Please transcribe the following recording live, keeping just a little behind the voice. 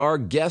our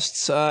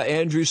guests,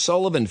 Andrew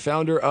Sullivan,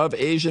 founder of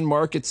Asian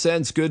Market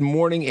Sense. Good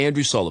morning,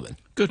 Andrew Sullivan.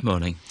 Good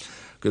morning.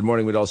 Good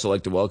morning. We'd also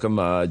like to welcome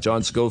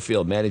John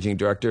Schofield, Managing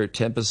Director,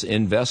 Tempus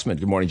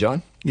Investment. Good morning,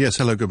 John. Yes,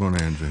 hello. Good morning,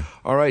 Andrew.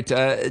 All right.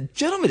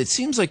 Gentlemen, it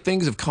seems like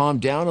things have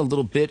calmed down a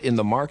little bit in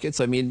the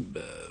markets. I mean,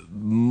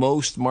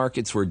 most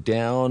markets were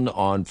down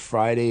on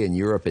Friday in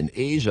Europe and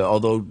Asia,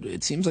 although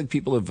it seems like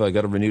people have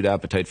got a renewed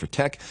appetite for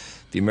tech.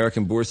 The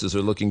American bourses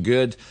are looking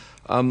good.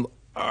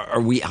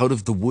 Are we out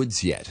of the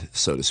woods yet,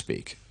 so to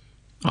speak?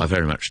 I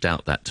very much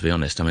doubt that, to be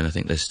honest. I mean, I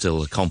think there's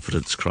still a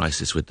confidence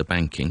crisis with the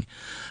banking.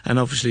 And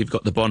obviously you've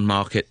got the bond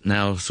market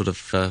now sort of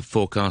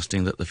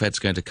forecasting that the Fed's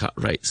going to cut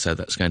rates. So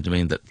that's going to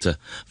mean that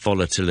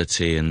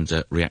volatility and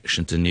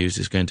reaction to news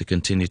is going to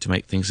continue to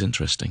make things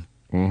interesting.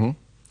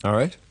 Mm-hmm. All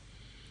right.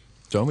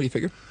 John, what do you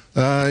figure?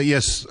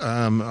 Yes,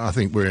 I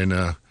think we're in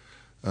a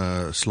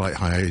slight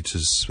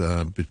hiatus,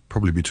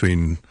 probably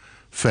between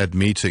Fed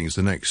meetings.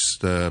 The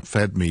next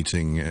Fed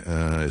meeting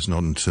is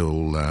not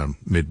until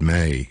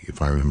mid-May,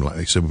 if I remember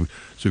rightly. So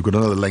we've got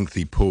another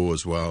lengthy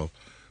pause while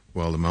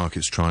the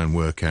markets try and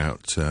work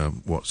out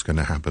what's going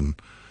to happen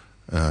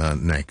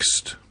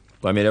next.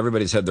 I mean,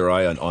 everybody's had their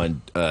eye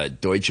on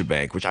Deutsche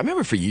Bank, which I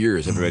remember for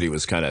years everybody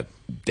was kind of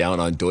down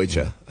on Deutsche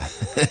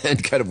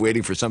and kind of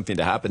waiting for something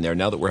to happen there.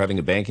 Now that we're having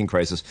a banking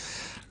crisis,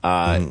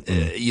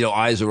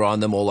 eyes are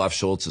on them. Olaf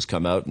Scholz has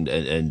come out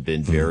and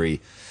been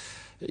very...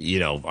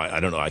 I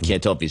don't know. I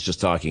can't tell if he's just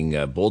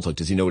talking bold talk.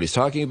 Does he know what he's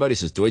talking about? He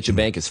says Deutsche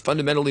Bank has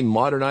fundamentally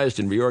modernized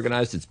and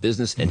reorganized its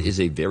business and is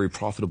a very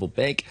profitable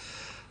bank.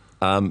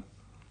 Does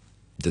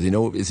he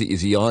know? Is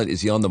he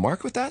on the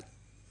mark with that?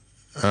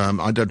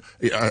 I don't.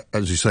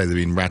 As you say, they've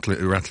been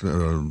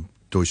rattling.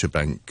 Deutsche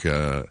Bank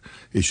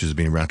issues have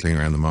been rattling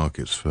around the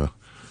markets for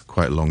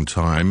quite a long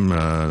time.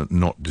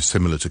 Not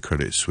dissimilar to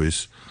Credit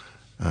Suisse.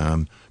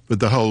 But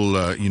the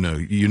whole,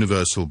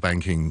 universal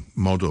banking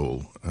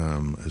model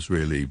has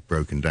really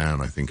broken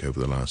down, I think, over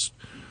the last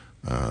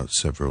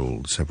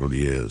several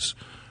years.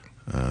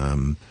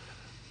 But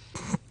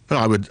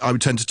I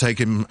would tend to take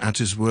him at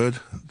his word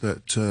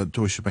that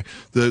Deutsche Bank,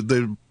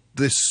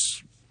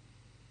 this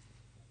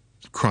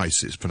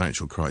crisis,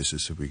 financial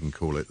crisis, if we can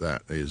call it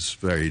that, is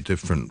very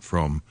different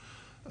from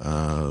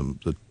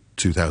the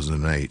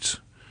 2008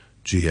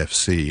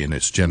 GFC in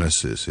its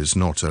genesis. It's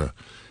not a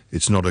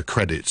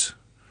credit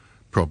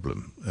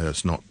problem.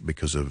 It's not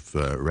because of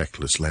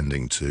reckless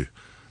lending to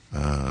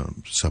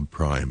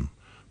subprime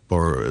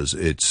borrowers.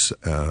 It's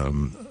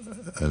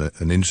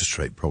an interest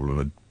rate problem,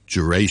 a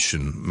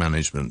duration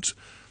management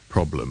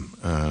problem,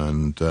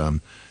 and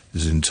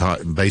is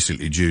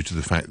basically due to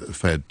the fact that the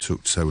Fed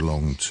took so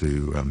long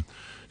to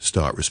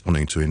start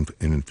responding to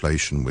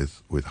inflation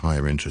with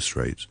higher interest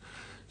rates.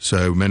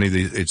 So many of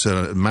these, it's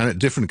a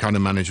different kind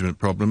of management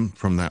problem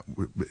from that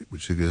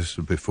which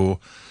existed before.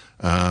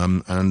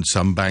 And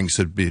some banks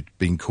had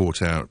been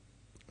caught out,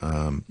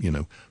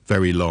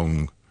 very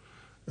long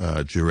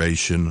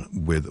duration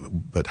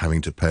but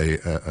having to pay,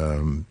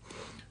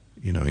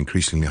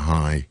 increasingly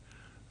high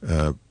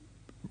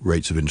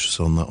rates of interest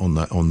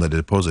on their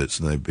deposits,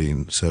 and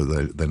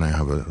they now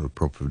have a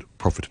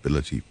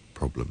profitability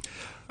problem.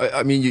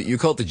 I mean, you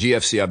call it the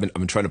GFC. I've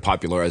been trying to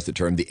popularize the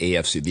term the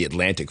AFC, the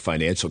Atlantic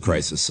Financial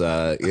Crisis,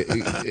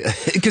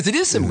 because it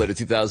is similar to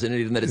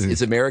 2008 in that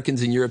it's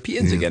Americans and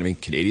Europeans again. I mean,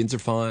 Canadians are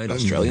fine,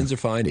 Australians are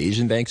fine,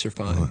 Asian banks are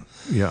fine.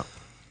 Yeah.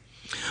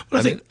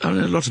 Well, I think a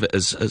lot of it,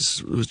 as I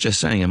was just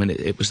saying, I mean,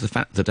 it was the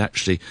fact that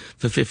actually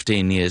for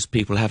 15 years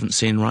people haven't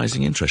seen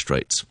rising interest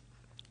rates.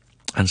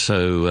 And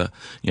so,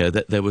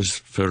 there was,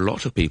 for a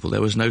lot of people, there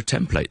was no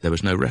template, there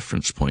was no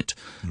reference point.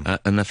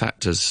 And the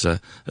fact, as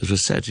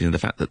was said, the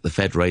fact that the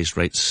Fed raised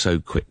rates so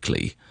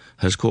quickly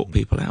has caught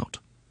people out.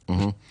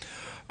 Mm-hmm.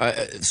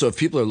 So if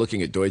people are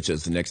looking at Deutsche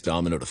as the next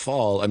domino to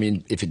fall, I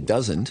mean, if it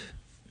doesn't,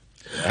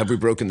 have we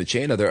broken the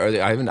chain? I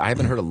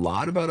haven't heard a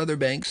lot about other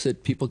banks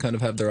that people kind of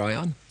have their eye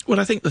on. Well,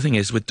 I think the thing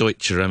is with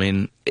Deutsche, I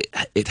mean,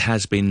 it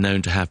has been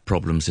known to have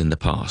problems in the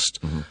past,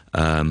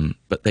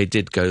 but they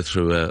did go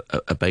through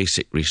a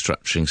basic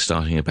restructuring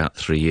starting about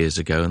 3 years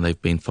ago, and they've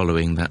been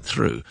following that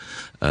through.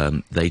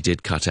 They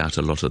did cut out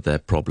a lot of their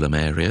problem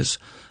areas.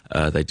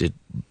 They did,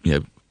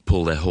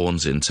 pull their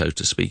horns in, so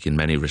to speak, in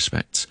many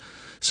respects.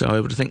 So I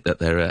would think that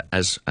they're,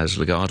 as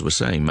Lagarde was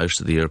saying, most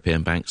of the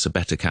European banks are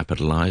better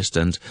capitalised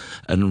and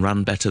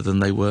run better than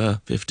they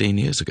were 15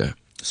 years ago.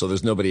 So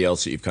there's nobody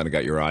else that you've kind of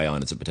got your eye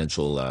on as a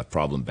potential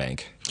problem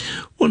bank?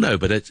 Well, no,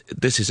 but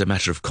this is a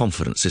matter of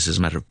confidence. This is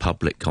a matter of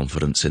public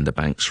confidence in the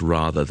banks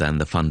rather than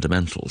the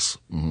fundamentals.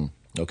 Mm-hmm.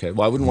 Okay.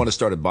 Well, I wouldn't want to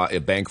start a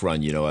bank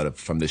run,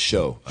 from this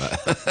show,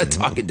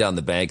 talking down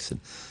the banks and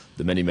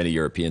the many, many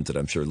Europeans that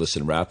I'm sure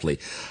listen raptly.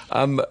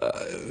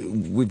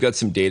 We've got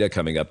some data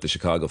coming up. The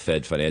Chicago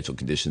Fed Financial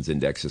Conditions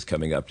Index is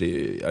coming up.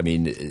 I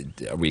mean,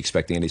 are we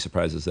expecting any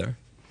surprises there?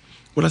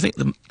 Well, I think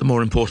the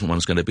more important one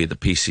is going to be the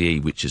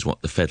PCE, which is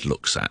what the Fed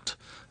looks at,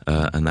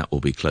 and that will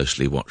be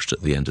closely watched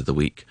at the end of the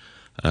week.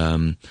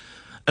 And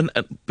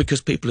because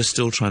people are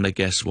still trying to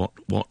guess what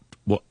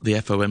what the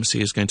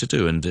FOMC is going to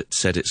do, and it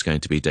said it's going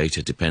to be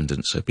data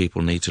dependent, so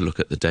people need to look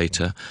at the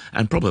data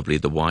and probably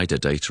the wider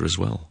data as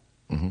well.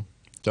 Mm-hmm.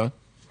 John?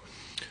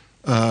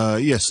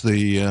 Yes,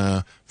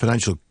 the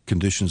financial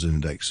conditions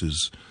index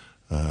is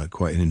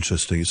quite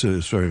interesting.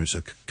 It's very much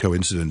a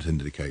coincident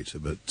indicator,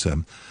 but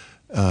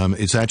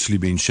it's actually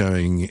been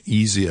showing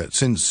easier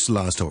since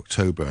last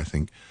October, I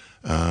think.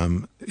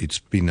 It's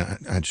been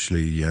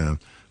actually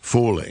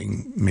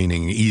falling,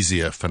 meaning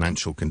easier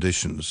financial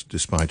conditions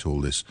despite all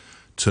this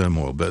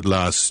turmoil. But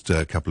last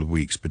couple of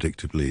weeks,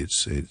 predictably,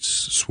 it's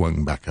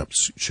swung back up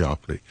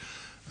sharply.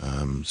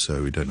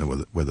 So we don't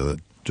know whether the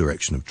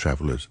direction of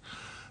travel is.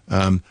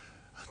 I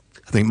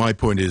think my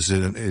point is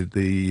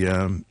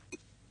the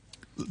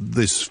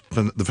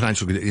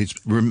financial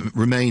it's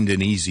remained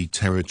in easy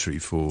territory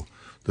for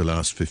the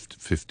last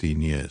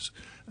 15 years,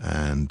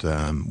 and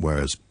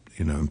whereas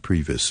in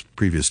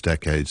previous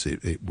decades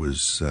it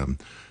was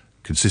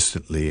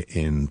consistently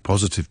in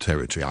positive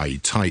territory, i.e.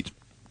 tight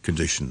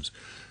conditions,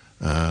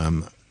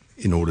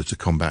 in order to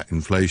combat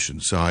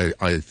inflation. So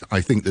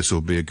I think this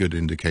will be a good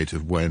indicator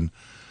of when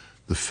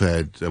the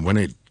Fed, when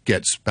it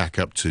gets back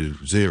up to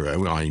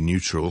zero, i.e.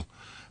 neutral,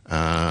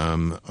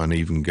 and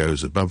even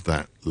goes above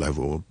that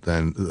level,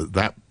 then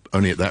that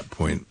only at that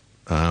point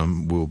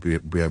we'll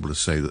be able to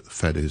say that the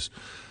Fed is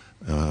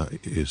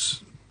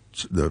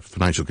the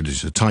financial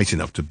conditions are tight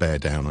enough to bear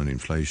down on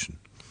inflation.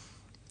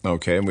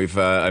 Okay, and we've,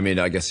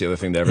 I guess the other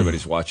thing that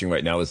everybody's watching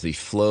right now is the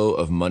flow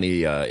of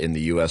money in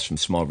the U.S. from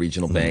small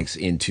regional banks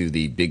into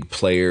the big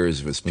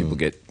players, as people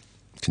get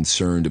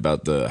concerned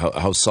about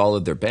how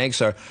solid their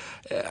banks are.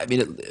 I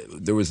mean,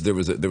 there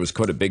was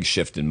quite a big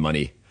shift in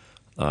money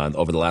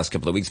over the last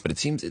couple of weeks, but it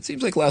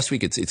seems like last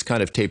week it's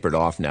kind of tapered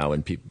off now,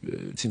 and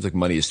it seems like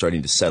money is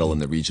starting to settle in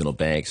the regional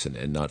banks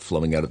and not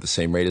flowing out at the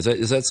same rate.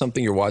 Is that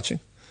something you're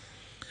watching?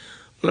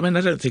 Well, I mean,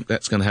 I don't think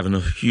that's going to have a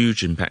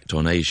huge impact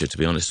on Asia, to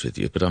be honest with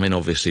you. But I mean,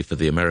 obviously for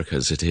the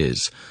Americas it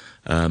is.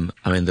 I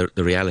mean, the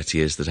reality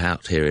is that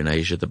out here in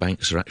Asia, the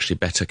banks are actually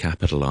better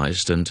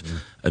capitalised and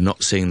are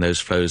not seeing those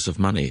flows of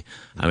money.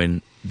 I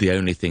mean, the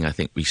only thing I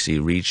think we see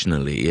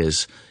regionally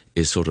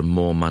is sort of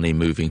more money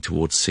moving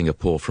towards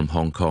Singapore from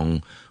Hong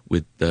Kong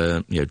with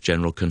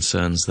general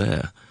concerns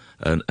there.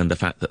 And the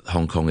fact that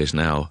Hong Kong is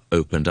now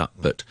opened up,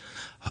 but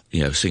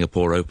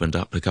Singapore opened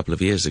up a couple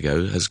of years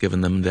ago has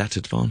given them that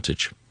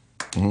advantage.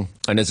 Mm-hmm.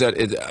 And is that?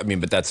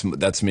 But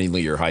that's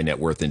mainly your high net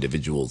worth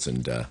individuals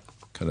and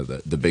kind of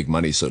the big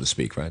money, so to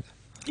speak, right?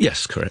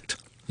 Yes, correct.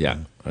 Yeah,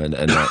 and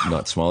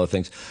not smaller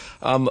things.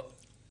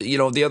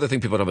 The other thing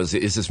people know is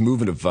this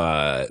movement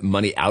of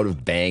money out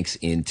of banks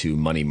into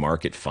money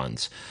market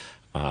funds.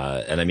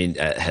 And I mean,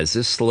 has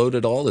this slowed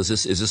at all? Is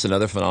this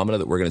another phenomena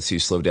that we're going to see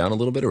slow down a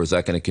little bit, or is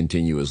that going to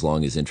continue as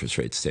long as interest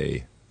rates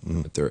stay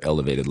at their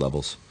elevated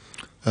levels?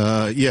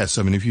 Yes,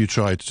 I mean, if you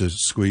try to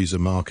squeeze a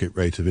market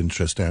rate of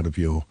interest out of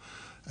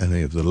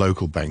any of the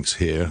local banks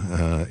here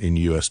in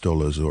US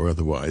dollars or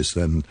otherwise,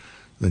 then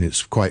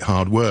it's quite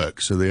hard work.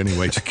 So the only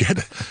way to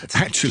get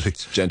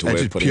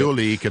it's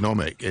purely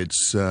economic.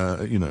 It's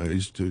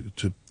is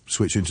to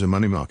switch into a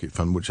money market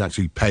fund, which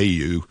actually pay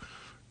you,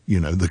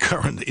 the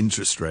current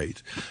interest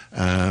rate.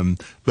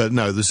 But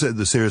no,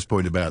 the serious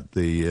point about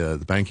the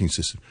banking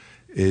system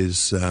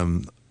is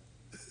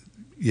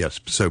yes.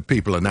 So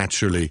people are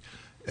naturally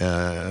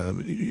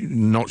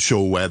not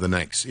sure where the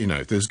next,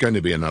 if there's going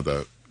to be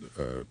another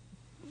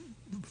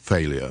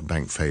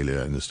bank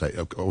failure in the state,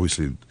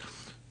 obviously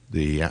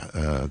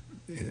the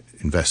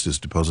investors,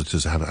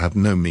 depositors have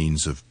no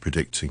means of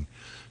predicting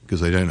because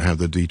they don't have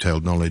the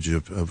detailed knowledge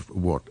of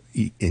what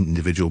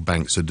individual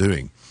banks are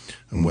doing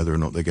and whether or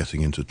not they're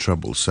getting into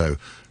trouble. So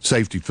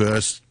safety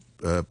first,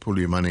 pull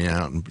your money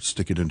out and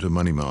stick it into a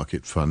money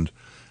market fund.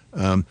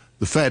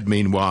 The Fed,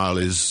 meanwhile,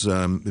 is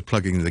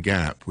plugging the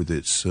gap with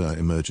its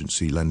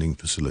emergency lending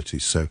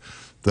facilities. So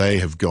they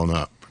have gone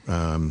up.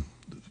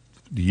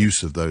 The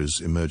use of those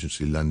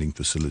emergency lending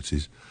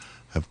facilities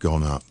have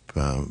gone up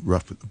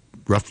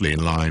roughly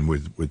in line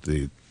with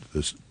the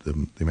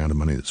amount of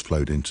money that's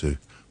flowed into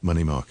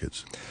money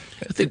markets.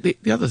 I think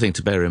the other thing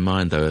to bear in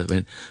mind, though, I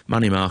mean,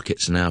 money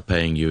markets are now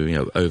paying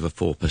you, over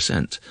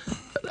 4%.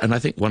 And I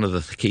think one of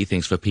the key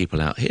things for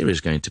people out here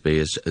is going to be,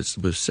 as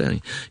we're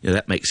saying,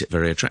 that makes it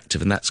very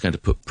attractive, and that's going to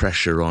put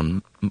pressure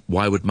on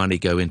why would money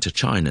go into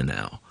China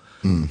now?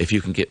 If you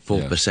can get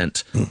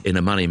 4% in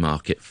a money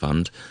market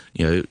fund,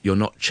 you're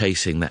not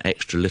chasing that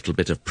extra little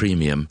bit of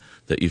premium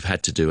that you've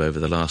had to do over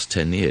the last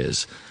 10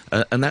 years.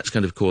 And that's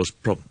going to cause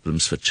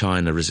problems for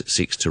China as it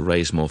seeks to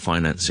raise more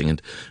financing.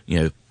 And,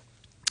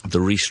 the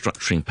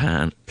restructuring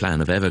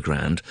plan of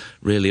Evergrande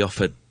really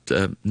offered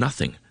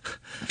nothing.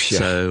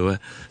 Yeah.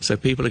 So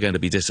people are going to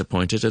be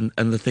disappointed. And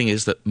the thing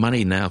is that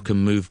money now can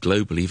move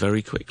globally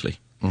very quickly.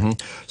 Mm-hmm.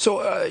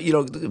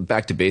 So,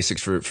 back to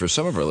basics for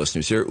some of our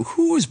listeners here.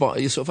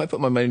 So if I put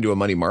my money into a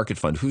money market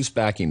fund, who's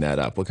backing that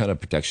up? What kind of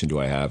protection do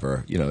I have?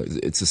 Or,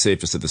 it's the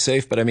safest of the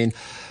safe. But I mean,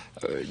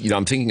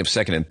 I'm thinking of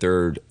second and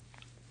third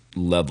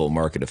level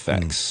market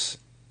effects,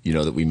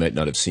 that we might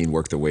not have seen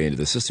work their way into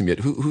the system yet.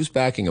 Who's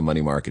backing a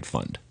money market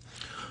fund?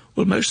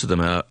 Well, most of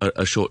them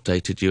are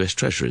short-dated US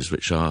Treasuries,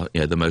 which are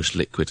the most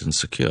liquid and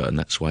secure, and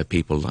that's why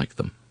people like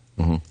them.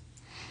 Mm-hmm.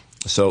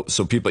 So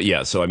people,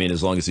 yeah. So I mean,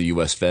 as long as the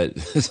U.S.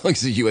 Fed, as long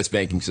as the U.S.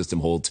 banking system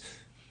holds,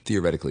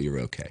 theoretically, you're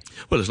okay.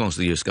 Well, as long as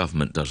the U.S.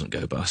 government doesn't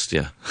go bust,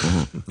 yeah.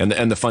 Mm-hmm.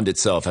 And the fund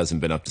itself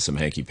hasn't been up to some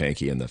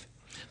hanky-panky in the.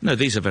 No,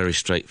 these are very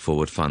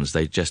straightforward funds.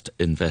 They just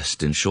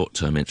invest in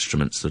short-term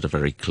instruments that are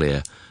very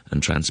clear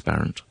and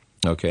transparent.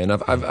 Okay, and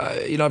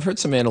I've heard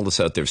some analysts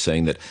out there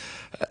saying that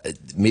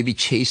maybe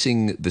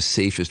chasing the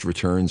safest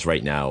returns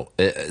right now,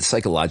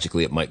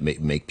 psychologically, it might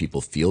make people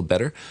feel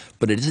better,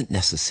 but it isn't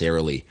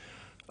necessarily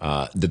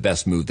the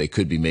best move they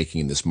could be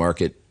making in this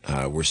market.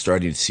 We're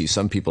starting to see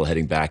some people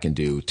heading back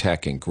into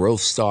tech and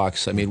growth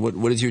stocks. I mean,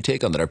 what is your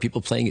take on that? Are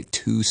people playing it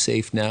too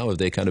safe now? Have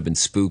they kind of been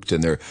spooked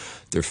and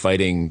they're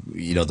fighting,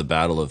 the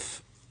battle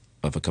of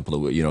a couple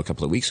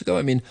of weeks ago?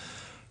 I mean.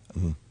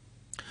 Mm-hmm.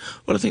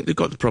 Well, I think they've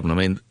got the problem.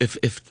 I mean,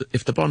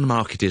 if the bond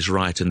market is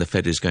right and the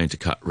Fed is going to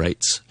cut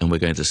rates and we're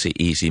going to see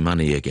easy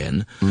money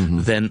again,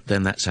 then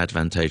that's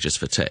advantageous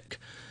for tech.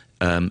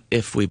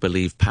 If we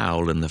believe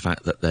Powell and the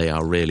fact that they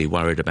are really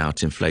worried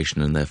about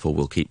inflation and therefore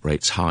will keep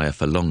rates higher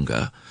for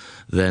longer,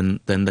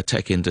 then the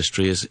tech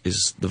industry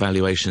is the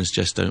valuations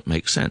just don't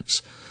make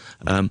sense.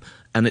 And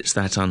it's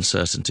that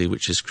uncertainty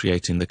which is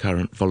creating the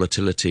current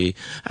volatility,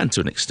 and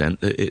to an extent,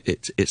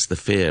 it's the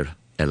fear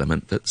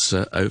element that's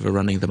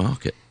overrunning the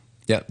market.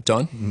 Yeah,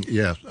 Don?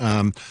 Yeah.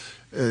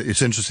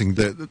 It's interesting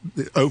that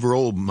the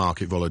overall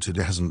market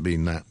volatility hasn't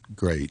been that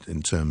great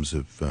in terms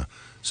of,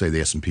 say,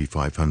 the S&P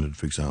 500,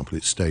 for example.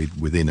 It's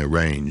stayed within a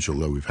range,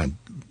 although we've had,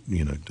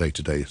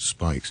 day-to-day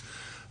spikes.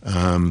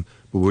 But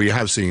what we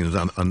have seen is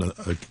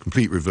a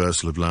complete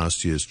reversal of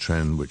last year's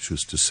trend, which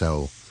was to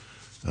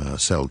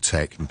sell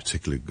tech, in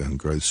particular, and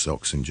growth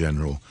stocks in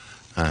general,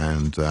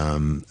 and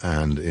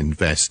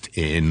invest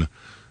in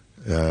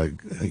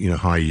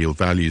high yield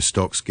value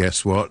stocks.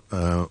 Guess what?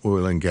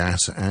 Oil and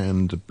gas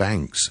and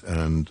banks,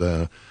 and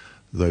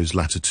those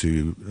latter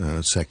two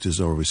sectors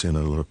are obviously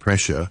under a lot of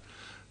pressure.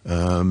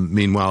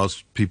 Meanwhile,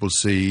 people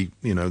see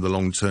the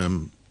long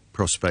term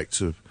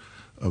prospects of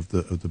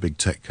the big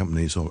tech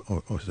companies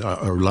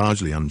are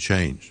largely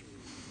unchanged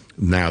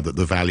now that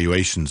the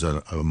valuations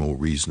are more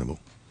reasonable.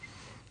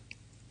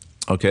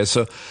 Okay,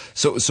 so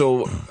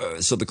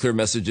the clear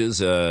message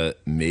is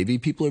maybe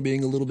people are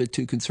being a little bit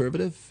too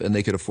conservative, and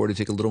they could afford to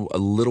take a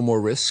little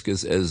more risk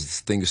as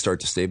things start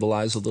to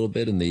stabilize a little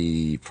bit, and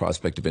the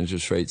prospect of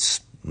interest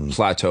rates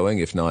plateauing,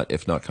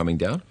 if not coming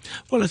down.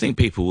 Well, I think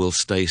people will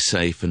stay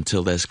safe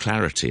until there's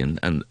clarity,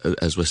 and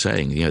as we're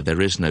saying,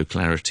 there is no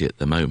clarity at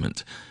the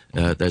moment.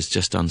 There's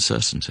just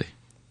uncertainty.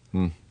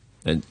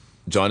 And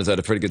John, is that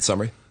a pretty good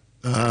summary?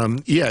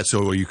 Yes,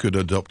 or you could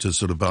adopt a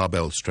sort of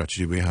barbell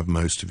strategy. We have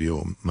most of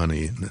your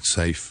money in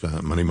safe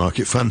money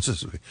market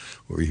funds,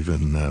 or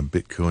even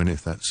Bitcoin,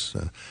 if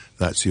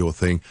that's your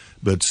thing.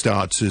 But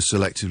start to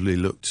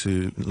selectively look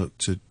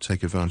to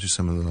take advantage of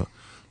some of the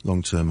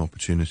long-term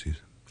opportunities.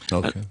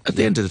 Okay. At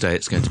the end of the day,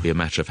 it's going to be a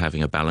matter of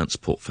having a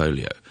balanced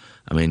portfolio.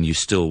 I mean, you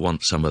still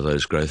want some of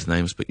those growth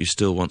names, but you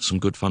still want some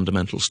good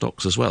fundamental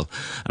stocks as well.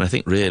 And I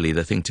think really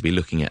the thing to be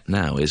looking at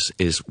now is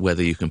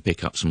whether you can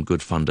pick up some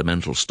good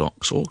fundamental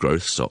stocks or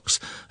growth stocks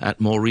at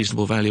more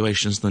reasonable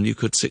valuations than you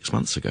could 6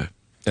 months ago.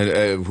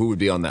 And who would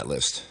be on that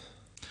list?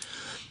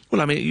 Well,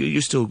 I mean,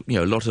 you still,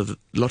 a lot of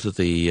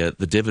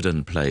the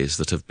dividend plays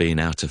that have been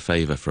out of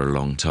favour for a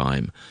long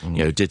time,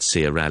 did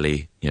see a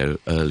rally,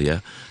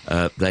 earlier.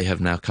 They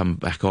have now come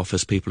back off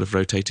as people have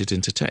rotated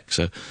into tech.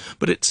 So,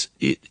 but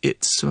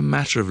it's a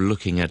matter of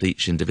looking at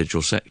each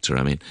individual sector.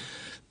 I mean,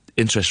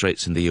 interest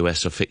rates in the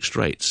US are fixed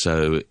rates.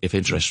 So if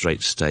interest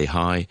rates stay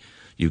high,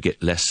 you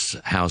get less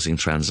housing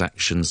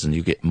transactions and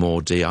you get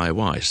more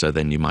DIY. So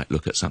then you might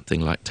look at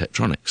something like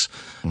Tektronix.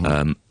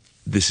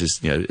 This is,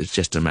 it's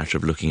just a matter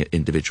of looking at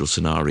individual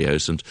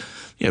scenarios and,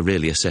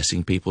 really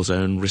assessing people's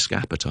own risk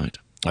appetite.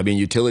 I mean,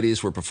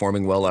 utilities were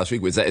performing well last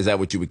week. Is that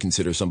what you would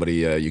consider somebody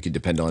you could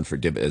depend on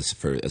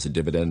as a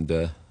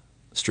dividend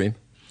stream?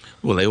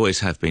 Well, they always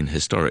have been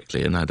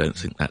historically, and I don't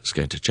think that's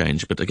going to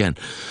change. But again,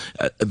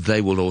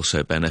 they will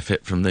also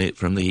benefit from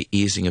the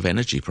easing of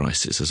energy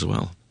prices as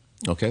well.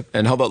 Okay.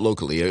 And how about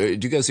locally?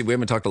 Do you guys see, we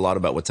haven't talked a lot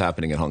about what's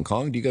happening in Hong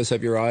Kong. Do you guys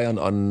have your eye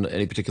on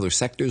any particular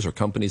sectors or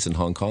companies in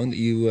Hong Kong that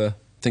you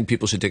think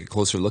people should take a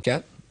closer look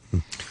at?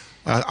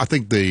 I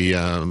think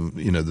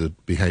the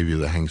behaviour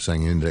of the Hang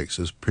Seng Index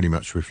pretty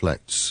much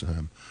reflects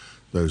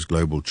those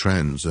global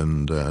trends,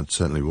 and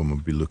certainly one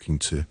would be looking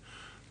to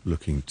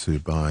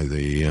buy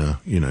the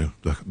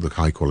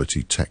high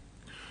quality tech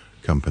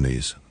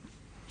companies.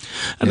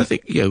 And I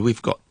think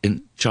we've got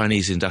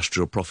Chinese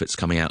industrial profits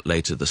coming out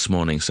later this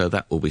morning, so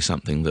that will be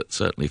something that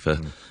certainly for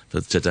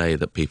today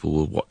that people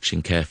will be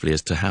watching carefully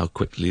as to how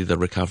quickly the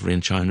recovery in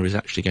China is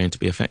actually going to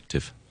be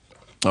effective.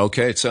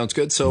 Okay, sounds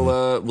good. So,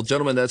 well,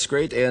 gentlemen, that's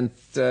great. And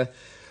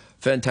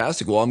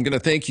Fantastic. Well, I'm going to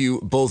thank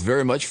you both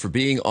very much for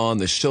being on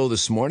the show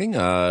this morning.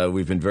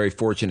 We've been very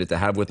fortunate to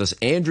have with us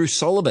Andrew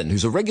Sullivan,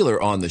 who's a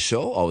regular on the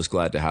show. Always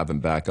glad to have him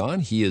back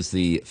on. He is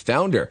the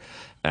founder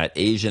at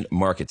Asian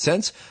Market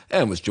Sense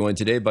and was joined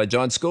today by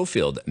John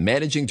Schofield,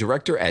 Managing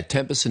Director at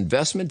Tempus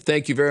Investment.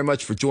 Thank you very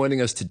much for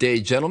joining us today,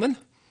 gentlemen.